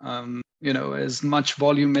liquidity, as much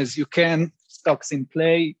volume as you can, stocks in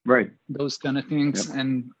play, right? Those kind of things,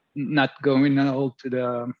 and not going all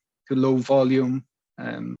to low volume.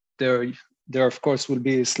 There of course will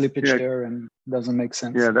be slippage there, and doesn't make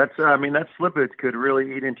sense. Yeah, that slippage could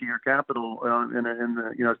really eat into your capital,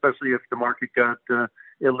 especially if the market got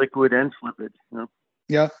illiquid and slippage.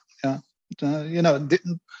 Yeah.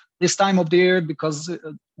 This time of the year, because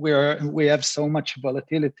we have so much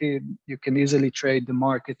volatility, you can easily trade the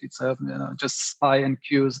market itself. Just SPY and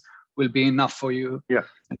Qs will be enough for you. Yeah,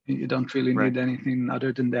 you don't really need anything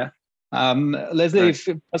other than that. Leslie, if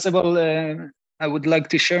possible, I would like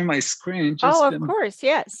to share my screen. Of course,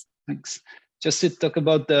 yes. Thanks. Just to talk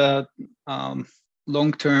about the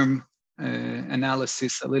long-term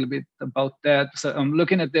analysis a little bit about that. So I'm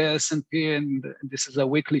looking at the S&P, and this is a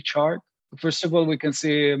weekly chart. First of all, we can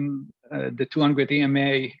see the 200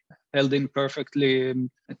 EMA held in perfectly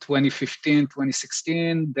at 2015,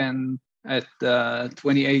 2016. Then at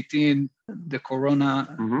 2018, the Corona,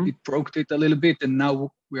 it broke it a little bit, and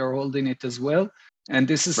now we are holding it as well. And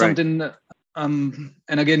this is something that, and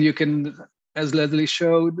again, you can, as Leslie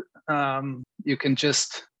showed, you can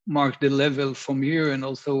just mark the level from here and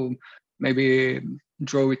also maybe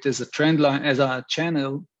draw it as a trend line, as a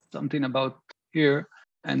channel, something about here.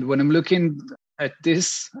 And when I'm looking at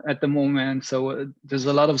this at the moment, so there's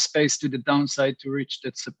a lot of space to the downside to reach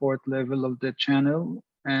that support level of the channel.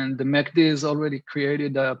 And the MACD has already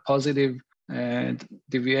created a positive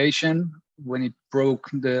deviation when it broke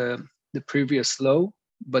the previous low.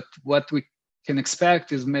 But what we can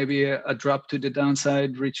expect is maybe a drop to the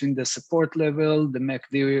downside, reaching the support level. The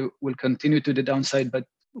MACD will continue to the downside, but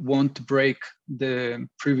won't break the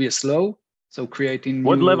previous low. So creating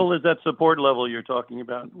what level is that support level you're talking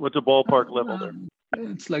about? What's a ballpark level there?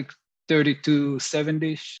 It's like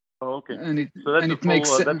 3270. Oh, okay. So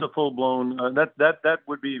that's a full blown. That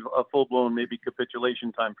would be a full blown maybe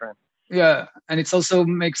capitulation time frame. Yeah, and it also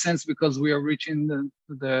makes sense because we are reaching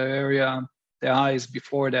the area, the highs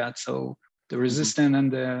before that. So the resistance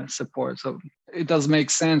and the support. So it does make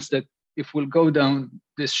sense that if we'll go down,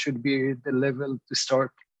 this should be the level to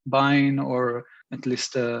start buying, or at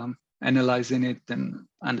least analyzing it and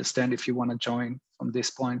understand if you want to join from this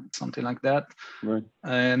point, something like that. Right.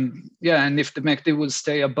 And if the MACD will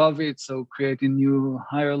stay above it, so creating new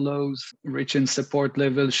higher lows, reaching support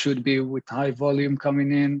level should be with high volume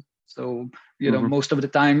coming in. So, most of the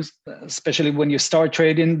times, especially when you start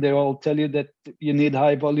trading, they all tell you that you need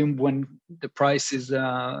high volume when the price is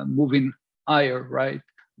moving higher, right?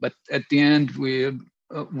 But at the end,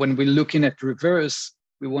 when we're looking at reverse,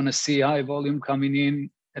 we want to see high volume coming in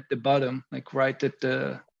at the bottom, like right at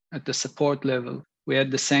the support level. We had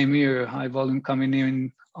the same year, high volume coming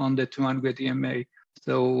in on the 200 EMA.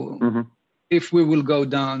 So if we will go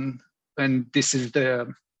down, and this is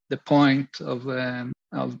the point of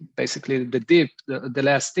basically the dip, the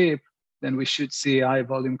last dip, then we should see high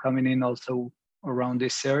volume coming in also around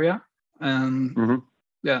this area. And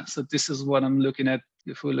yeah, so this is what I'm looking at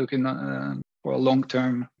if we're looking for a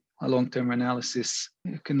long-term analysis.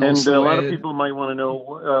 You can also a lot of people might want to know,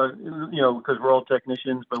 because we're all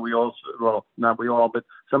technicians, but we also, well, not we all, but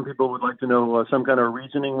some people would like to know some kind of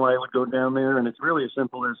reasoning why it would go down there. And it's really as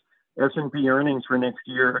simple as S&P earnings for next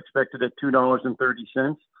year are expected at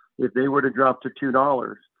 $2.30. If they were to drop to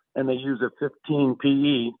 $2 and they use a 15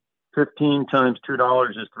 PE, 15 times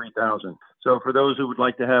 $2 is 3,000. So for those who would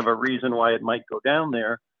like to have a reason why it might go down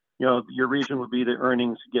there, your reason would be the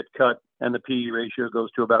earnings get cut and the PE ratio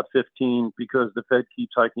goes to about 15 because the Fed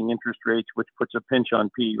keeps hiking interest rates, which puts a pinch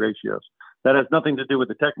on PE ratios. That has nothing to do with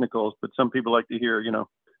the technicals, but some people like to hear,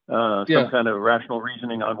 some kind of rational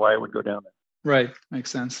reasoning on why it would go down there. Right,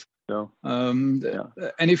 makes sense. So, and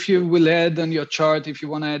if you will add on your chart, if you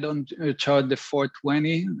want to add on your chart the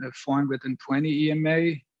 420, the 420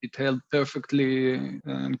 EMA, it held perfectly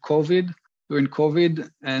during COVID,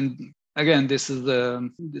 and again, this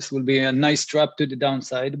will be a nice trap to the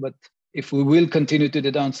downside. But if we will continue to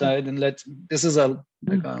the downside, and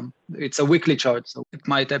it's a weekly chart, so it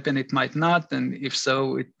might happen, it might not, and if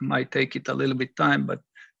so, it might take it a little bit time. But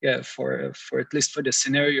yeah, for at least for the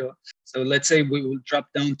scenario. So let's say we will drop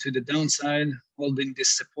down to the downside, holding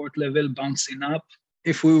this support level, bouncing up.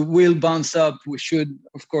 If we will bounce up, we should,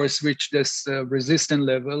 of course, reach this resistance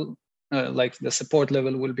level. Like the support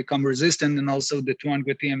level will become resistant, and also the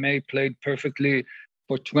 200 EMA played perfectly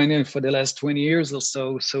for the last 20 years or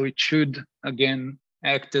so. So it should again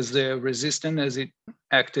act as a resistance as it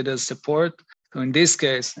acted as support. So in this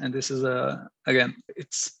case, and this is again,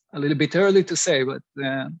 it's a little bit early to say, but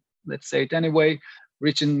let's say it anyway,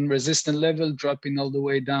 reaching resistance level, dropping all the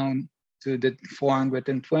way down to the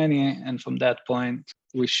 420, and from that point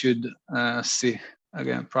we should see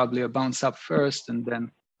again probably a bounce up first, and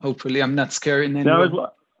then hopefully I'm not scaring anyone.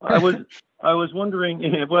 Now, I was wondering.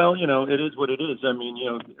 Well, it is what it is. I mean,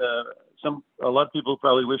 a lot of people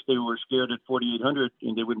probably wish they were scared at 4,800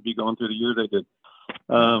 and they wouldn't be going through the year they did.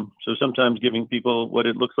 So sometimes giving people what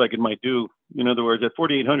it looks like it might do. In other words, at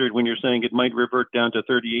 4,800, when you're saying it might revert down to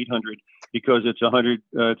 3,800 because it's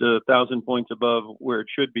 1,000 points above where it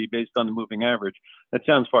should be based on the moving average, that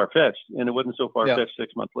sounds far-fetched, and it wasn't so far-fetched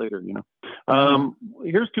 6 months later.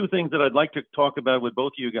 Here's two things that I'd like to talk about with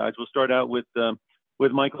both of you guys. We'll start out with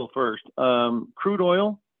Michael first. Crude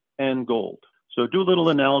oil and gold. So do a little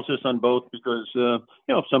analysis on both because,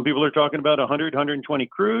 some people are talking about 100, 120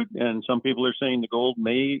 crude, and some people are saying the gold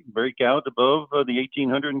may break out above the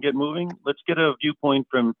 1,800 and get moving. Let's get a viewpoint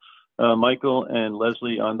from Michael and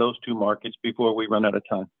Leslie on those two markets before we run out of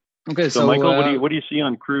time. Okay. So Michael, what do you see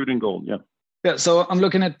on crude and gold? Yeah. Yeah. So I'm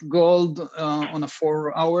looking at gold on a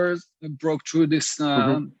 4 hours. It broke through this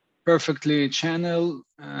perfectly channel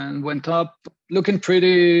and went up, looking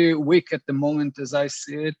pretty weak at the moment as I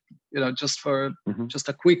see it. Just for just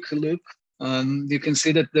a quick look, you can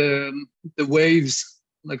see that the waves,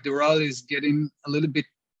 like the rally, is getting a little bit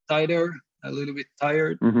tighter, a little bit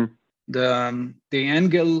tired. The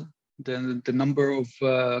angle, the number of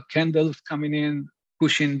candles coming in,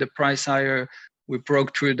 pushing the price higher. We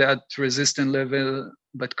broke through that resistance level,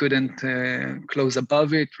 but couldn't close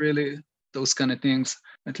above it. Really, those kind of things.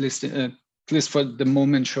 At least for the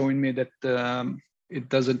moment, showing me that it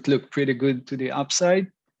doesn't look pretty good to the upside.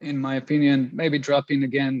 In my opinion, maybe dropping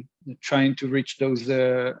again, trying to reach those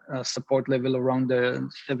support level around the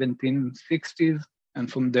 1760s.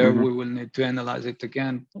 And from there, we will need to analyze it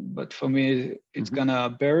again. But for me, it's gonna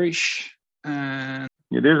bearish. And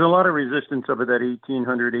there's a lot of resistance over that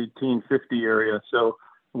 1800, 1850 area. So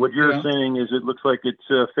what you're saying is it looks like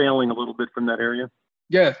it's failing a little bit from that area?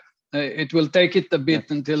 Yeah, it will take it a bit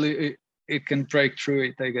until it can break through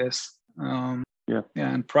it, I guess.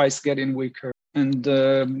 And price getting weaker. And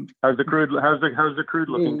how's the crude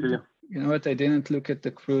looking to you? You know what? I didn't look at the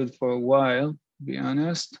crude for a while, to be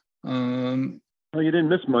honest. Well, you didn't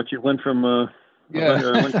miss much. It went from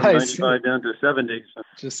 95 down to 70. So.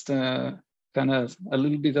 Just kind of a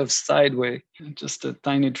little bit of sideways, just a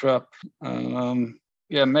tiny drop.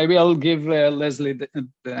 Maybe I'll give Leslie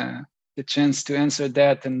the chance to answer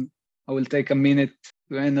that, and I will take a minute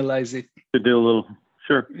to analyze it. To do a little.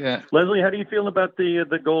 Sure. Yeah. Leslie, how do you feel about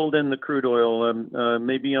the gold and the crude oil?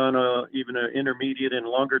 Maybe on even an intermediate and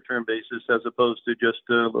longer term basis, as opposed to just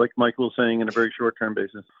like Michael was saying, in a very short term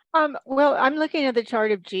basis. Well, I'm looking at the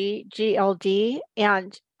chart of GLD,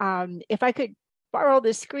 and if I could borrow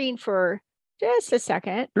the screen for just a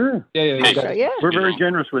second. Sure. Yeah. We're very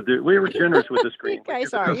generous with it. We were generous with the screen. You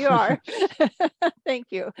guys are. You are. Thank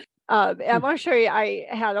you. I'm going to show you. I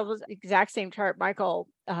had the exact same chart Michael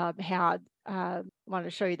had want to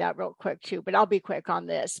show you that real quick too, but I'll be quick on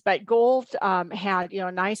this. But gold had,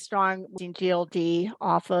 a nice strong GLD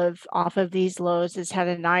off of these lows. It's had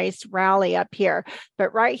a nice rally up here,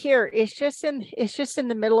 but right here it's just in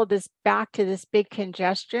the middle of this, back to this big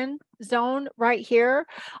congestion zone right here.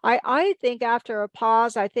 I think after a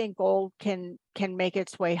pause, I think gold can make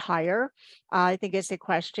its way higher. I think it's a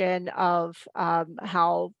question of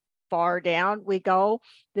how far down we go.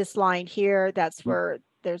 This line here, that's where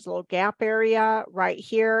there's a little gap area right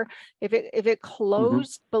here. If it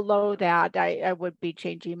closed below that, I would be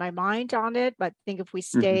changing my mind on it. But I think if we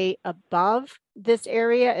stay above this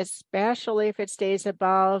area, especially if it stays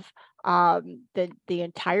above the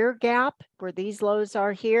entire gap where these lows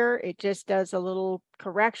are here, it just does a little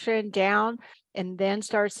correction down and then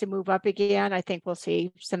starts to move up again. I think we'll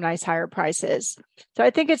see some nice higher prices. So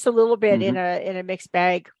I think it's a little bit in a mixed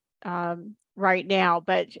bag right now,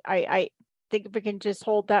 but I think if we can just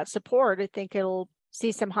hold that support, I think it'll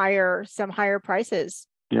see some higher prices.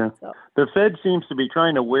 Yeah. So the Fed seems to be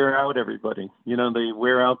trying to wear out everybody. They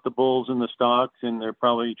wear out the bulls in the stocks, and they're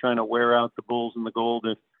probably trying to wear out the bulls in the gold.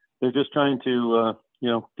 They're just trying to,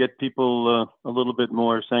 get people a little bit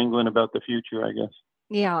more sanguine about the future, I guess.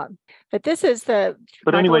 Yeah, but this is the.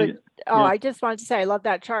 But Michael, anyway. I just wanted to say I love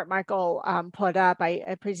that chart Michael put up.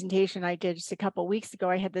 A presentation I did just a couple of weeks ago.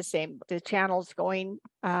 I had the channels going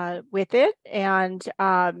with it, and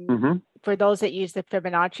for those that use the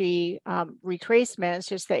Fibonacci retracement, it's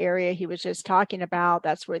just the area he was just talking about.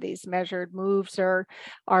 That's where these measured moves are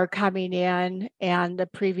coming in, and the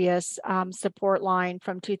previous support line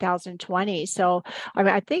from 2020. So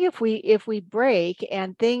I think if we break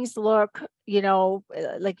and things look,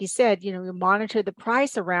 like you said, we monitor the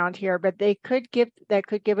price around here, but that could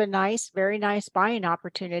give a very nice buying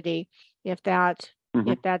opportunity if that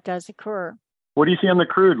does occur. What do you see on the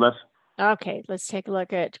crude, Les? Okay, let's take a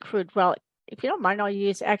look at crude. Well, if you don't mind, I'll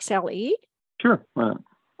use XLE. Sure.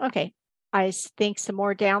 Okay, I think some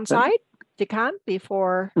more downside to come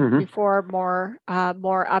before more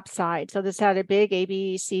upside. So this had a big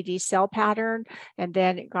ABCD sell pattern, and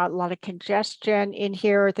then it got a lot of congestion in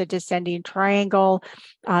here. The descending triangle,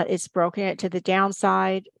 it's broken it to the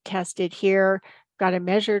downside, tested here. Got a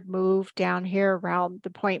measured move down here around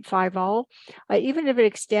the 0.50. Even if it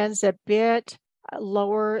extends a bit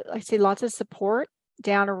lower, I see lots of support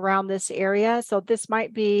down around this area. So this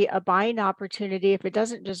might be a buying opportunity if it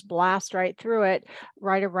doesn't just blast right through it,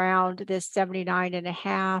 right around this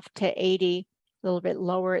 79.5 to 80, a little bit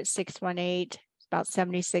lower at 618, about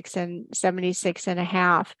 76 and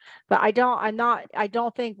 76.5. But I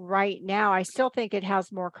don't think right now, I still think it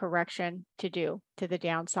has more correction to do to the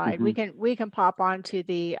downside. We can pop on to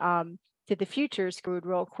the futures crude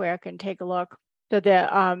real quick and take a look. So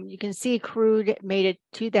you can see crude made it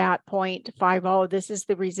to that 0.50. This is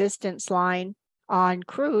the resistance line on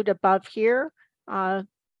crude above here.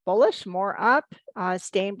 Bullish, more up,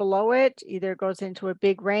 staying below it, either goes into a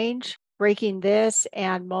big range, breaking this,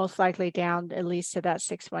 and most likely down at least to that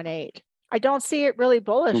 618. I don't see it really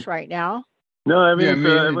bullish right now. No,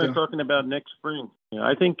 everyone's talking about next spring. Yeah,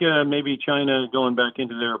 I think maybe China going back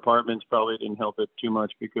into their apartments probably didn't help it too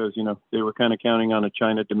much because, they were kind of counting on a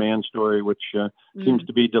China demand story, which seems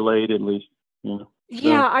to be delayed at least.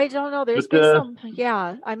 Yeah, I don't know. There's been some,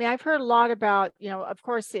 I mean, I've heard a lot about, of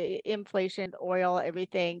course, inflation, oil,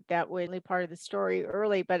 everything that was really part of the story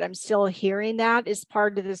early, but I'm still hearing that is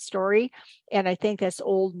part of the story. And I think that's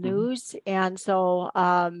old news. And so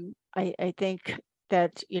I think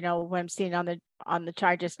that, what I'm seeing on the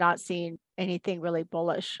chart, just not seeing anything really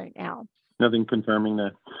bullish right now. Nothing confirming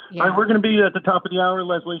that. Yeah. All right, we're going to be at the top of the hour,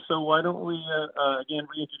 Leslie. So why don't we, again,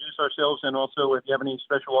 reintroduce ourselves, and also if you have any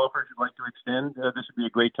special offers you'd like to extend, this would be a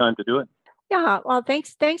great time to do it. Yeah, well,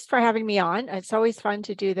 thanks for having me on. It's always fun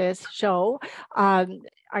to do this show.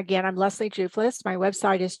 Again, I'm Leslie Juflis. My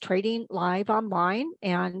website is Trading Live Online,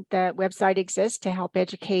 and the website exists to help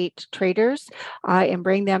educate traders and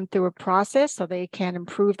bring them through a process so they can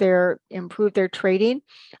improve their trading.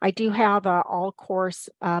 I do have an all-course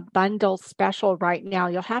bundle special right now.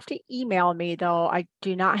 You'll have to email me, though. I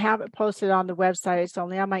do not have it posted on the website. It's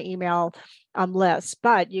only on my email list,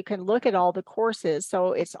 but you can look at all the courses.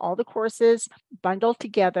 So it's all the courses bundled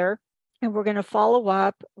together, and we're going to follow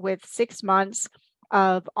up with 6 months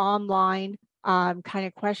of online kind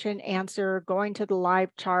of question answer, going to the live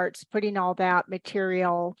charts, putting all that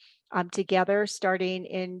material together starting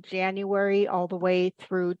in January all the way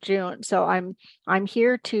through June. So I'm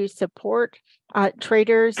here to support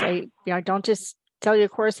traders. I don't just sell you a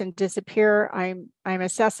course and disappear. I'm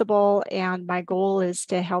accessible, and my goal is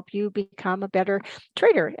to help you become a better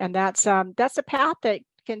trader. And that's a path that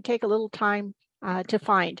can take a little time to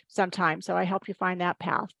find sometimes. So I help you find that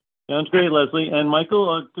path. Sounds great, Leslie. And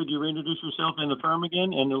Michael, could you reintroduce yourself and the firm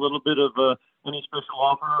again, and a little bit of any special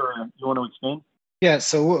offer or you want to extend? Yeah,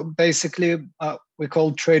 so basically we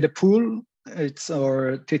call Trade a Pool. It's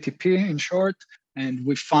our TTP in short, and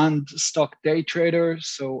we fund stock day traders.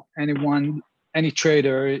 So any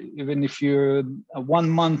trader, even if you're a 1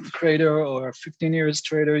 month trader or a 15 years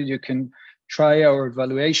trader, you can try our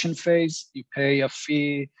evaluation phase. You pay a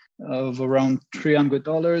fee of around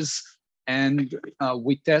 $300, and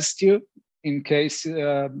we test you in case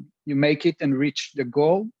you make it and reach the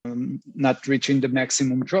goal, not reaching the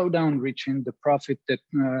maximum drawdown, reaching the profit that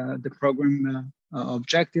the program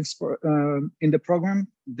objectives for, in the program.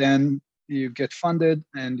 Then you get funded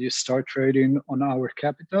and you start trading on our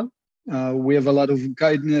capital. We have a lot of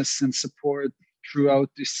guidance and support throughout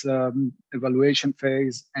this evaluation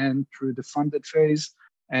phase and through the funded phase.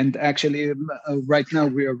 And actually, right now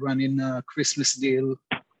we are running a Christmas deal.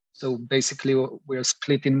 So basically, we're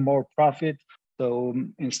splitting more profit. So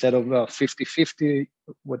instead of 50-50,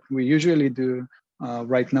 what we usually do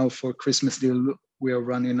right now for Christmas deal, we are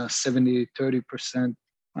running a 70-30%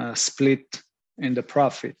 split in the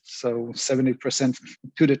profit. So 70%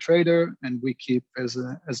 to the trader, and we keep as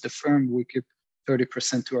the firm, we keep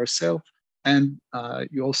 30% to ourselves. And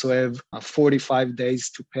you also have 45 days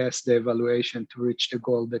to pass the evaluation to reach the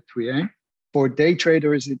goal that we aim. For day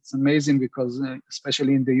traders, it's amazing because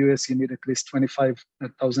especially in the US, you need at least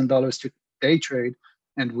 $25,000 to day trade.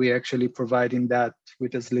 And we actually providing that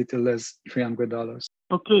with as little as $300.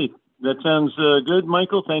 Okay, that sounds good,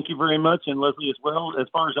 Michael. Thank you very much. And Leslie as well. As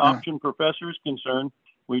far as Option Professor is concerned,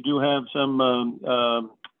 we do have some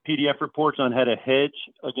PDF reports on how to hedge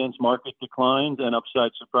against market declines and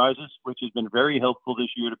upside surprises, which has been very helpful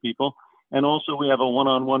this year to people. And also we have a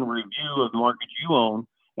one-on-one review of the markets you own,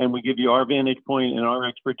 and we give you our vantage point and our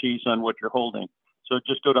expertise on what you're holding. So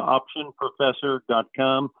just go to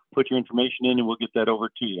optionprofessor.com, put your information in, and we'll get that over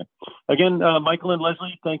to you. Again, Michael and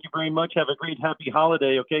Leslie, thank you very much. Have a great, happy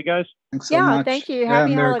holiday. Okay, guys? Thanks so much. Thank you.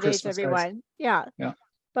 Happy Merry holidays, Christmas, everyone. guys. Yeah.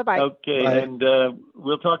 Bye-bye. Okay, Bye. and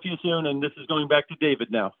we'll talk to you soon. And this is going back to David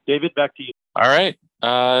now. David, back to you. All right.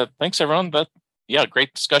 Thanks, everyone.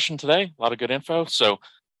 Great discussion today. A lot of good info. So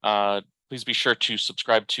please be sure to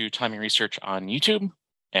subscribe to Timing Research on YouTube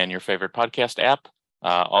and your favorite podcast app.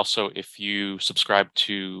 Also, if you subscribe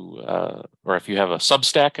to, or if you have a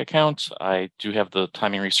Substack account, I do have the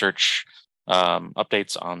Timing Research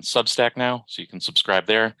updates on Substack now, so you can subscribe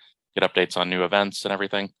there, get updates on new events and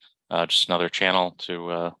everything. Just another channel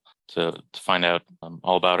to find out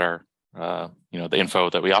all about our, the info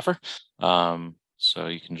that we offer. So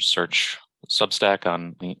you can just search Substack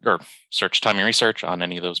or search Timing Research on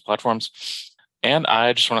any of those platforms. And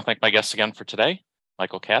I just want to thank my guests again for today.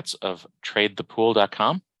 Michael Katz of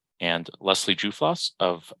TradeThePool.com and Leslie Juflas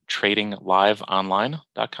of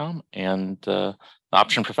TradingLiveOnline.com and the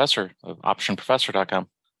Option Professor of OptionProfessor.com.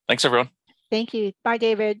 Thanks, everyone. Thank you. Bye,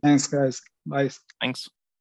 David. Thanks, guys. Bye. Thanks.